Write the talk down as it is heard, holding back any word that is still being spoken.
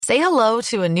Say hello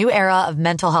to a new era of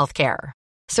mental health care.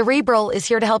 Cerebral is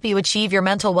here to help you achieve your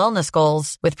mental wellness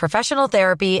goals with professional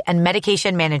therapy and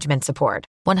medication management support.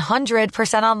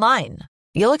 100% online.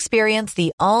 You'll experience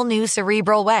the all-new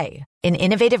Cerebral Way, an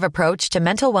innovative approach to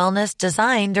mental wellness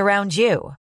designed around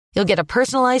you. You'll get a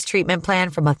personalized treatment plan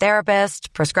from a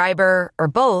therapist, prescriber, or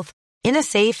both in a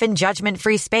safe and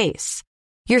judgment-free space.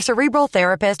 Your Cerebral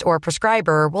therapist or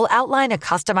prescriber will outline a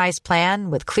customized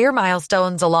plan with clear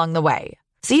milestones along the way,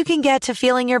 so you can get to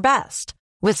feeling your best.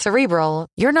 With Cerebral,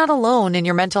 you're not alone in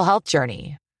your mental health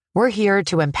journey. We're here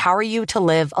to empower you to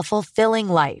live a fulfilling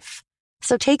life.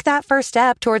 So take that first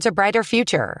step towards a brighter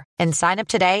future and sign up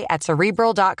today at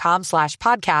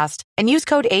Cerebral.com/podcast and use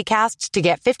code ACAST to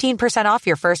get 15% off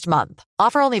your first month.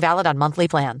 Offer only valid on monthly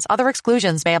plans. Other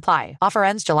exclusions may apply. Offer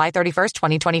ends July 31st,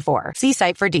 2024. See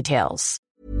site for details.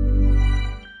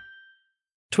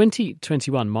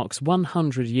 2021 marks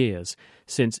 100 years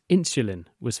since insulin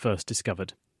was first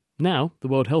discovered. Now, the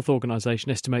World Health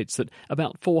Organization estimates that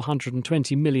about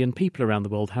 420 million people around the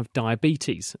world have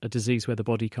diabetes, a disease where the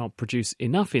body can't produce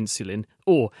enough insulin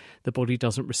or the body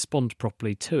doesn't respond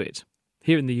properly to it.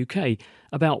 Here in the UK,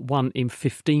 about 1 in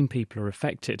 15 people are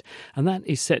affected, and that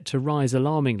is set to rise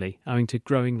alarmingly owing to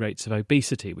growing rates of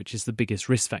obesity, which is the biggest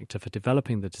risk factor for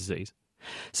developing the disease.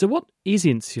 So what is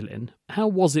insulin? How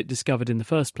was it discovered in the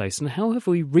first place? And how have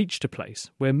we reached a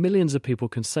place where millions of people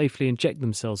can safely inject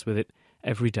themselves with it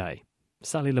every day?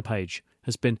 Sally LePage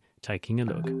has been taking a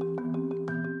look.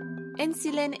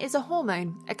 Insulin is a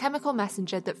hormone, a chemical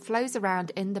messenger that flows around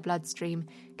in the bloodstream,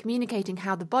 communicating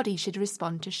how the body should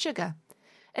respond to sugar.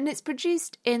 And it's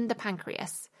produced in the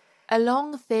pancreas, a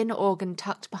long, thin organ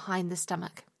tucked behind the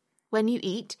stomach. When you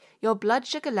eat, your blood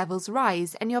sugar levels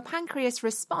rise and your pancreas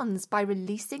responds by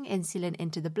releasing insulin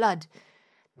into the blood.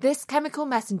 This chemical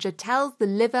messenger tells the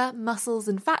liver, muscles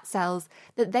and fat cells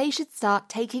that they should start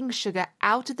taking sugar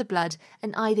out of the blood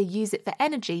and either use it for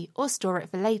energy or store it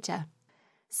for later.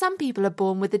 Some people are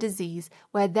born with a disease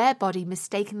where their body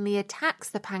mistakenly attacks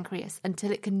the pancreas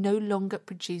until it can no longer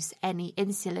produce any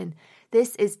insulin.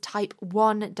 This is type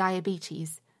 1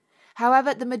 diabetes.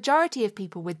 However, the majority of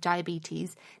people with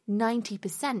diabetes,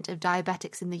 90% of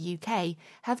diabetics in the UK,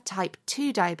 have type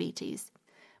 2 diabetes.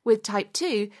 With type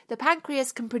 2, the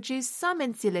pancreas can produce some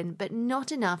insulin, but not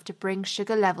enough to bring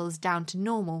sugar levels down to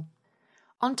normal.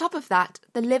 On top of that,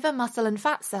 the liver, muscle and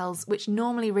fat cells, which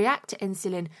normally react to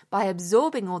insulin by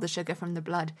absorbing all the sugar from the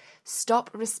blood, stop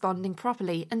responding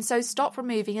properly and so stop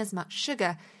removing as much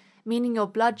sugar, meaning your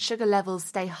blood sugar levels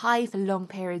stay high for long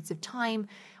periods of time,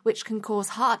 which can cause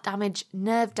heart damage,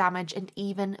 nerve damage and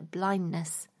even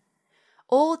blindness.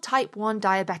 All type 1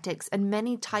 diabetics and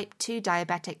many type 2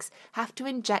 diabetics have to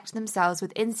inject themselves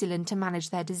with insulin to manage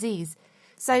their disease.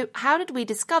 So how did we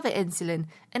discover insulin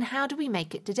and how do we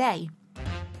make it today?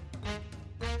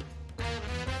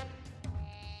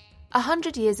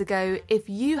 100 years ago, if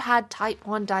you had type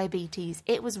 1 diabetes,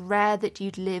 it was rare that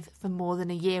you'd live for more than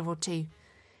a year or two.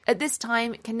 At this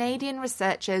time, Canadian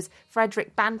researchers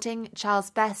Frederick Banting, Charles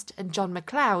Best and John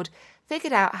McLeod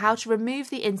figured out how to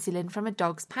remove the insulin from a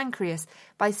dog's pancreas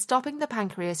by stopping the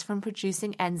pancreas from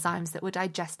producing enzymes that were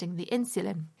digesting the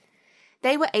insulin.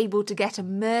 They were able to get a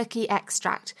murky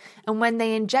extract, and when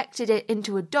they injected it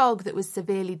into a dog that was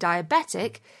severely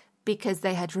diabetic, because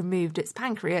they had removed its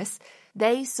pancreas,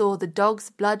 they saw the dog's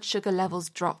blood sugar levels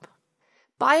drop.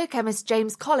 Biochemist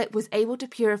James Collett was able to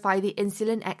purify the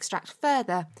insulin extract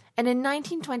further, and in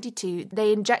 1922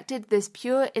 they injected this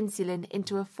pure insulin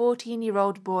into a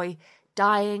 14-year-old boy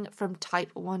dying from type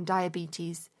 1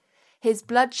 diabetes. His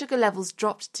blood sugar levels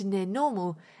dropped to near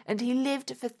normal, and he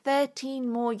lived for 13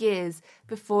 more years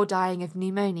before dying of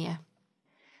pneumonia.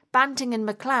 Banting and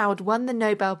McLeod won the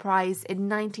Nobel Prize in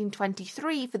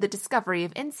 1923 for the discovery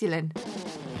of insulin.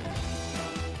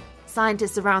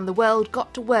 Scientists around the world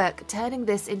got to work turning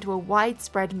this into a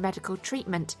widespread medical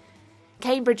treatment.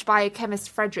 Cambridge biochemist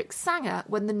Frederick Sanger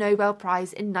won the Nobel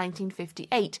Prize in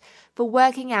 1958 for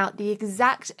working out the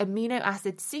exact amino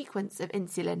acid sequence of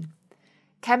insulin.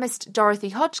 Chemist Dorothy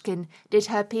Hodgkin did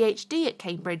her PhD at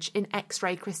Cambridge in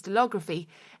X-ray crystallography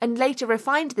and later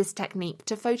refined this technique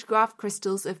to photograph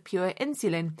crystals of pure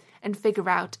insulin and figure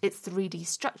out its 3D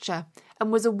structure,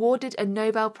 and was awarded a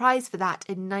Nobel Prize for that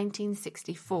in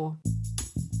 1964.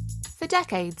 For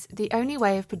decades, the only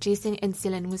way of producing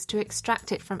insulin was to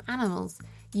extract it from animals,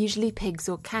 usually pigs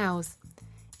or cows.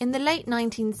 In the late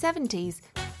 1970s,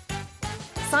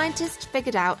 scientists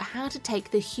figured out how to take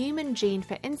the human gene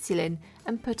for insulin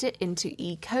and put it into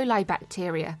E. coli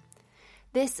bacteria.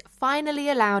 This finally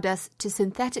allowed us to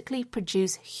synthetically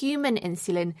produce human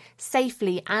insulin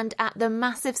safely and at the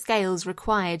massive scales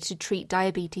required to treat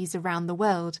diabetes around the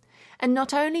world. And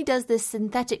not only does this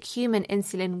synthetic human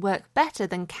insulin work better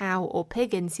than cow or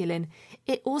pig insulin,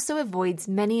 it also avoids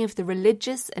many of the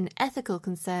religious and ethical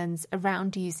concerns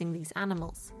around using these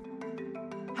animals.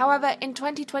 However, in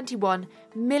 2021,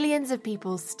 millions of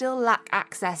people still lack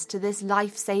access to this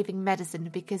life-saving medicine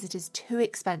because it is too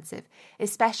expensive,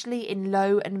 especially in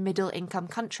low and middle-income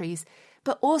countries,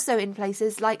 but also in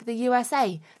places like the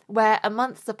USA, where a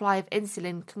month's supply of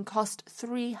insulin can cost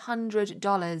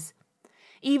 $300.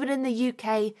 Even in the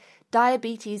UK,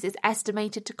 diabetes is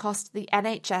estimated to cost the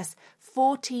NHS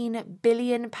 £14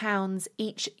 billion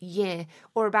each year,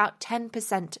 or about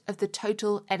 10% of the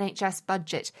total NHS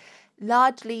budget,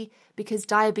 largely because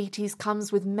diabetes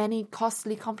comes with many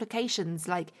costly complications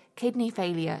like kidney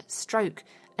failure, stroke,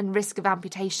 and risk of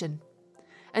amputation.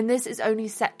 And this is only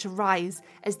set to rise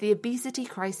as the obesity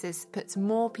crisis puts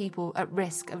more people at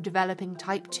risk of developing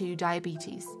type 2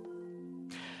 diabetes.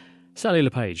 Sally Le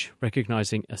Page,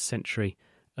 recognising a century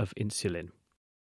of insulin.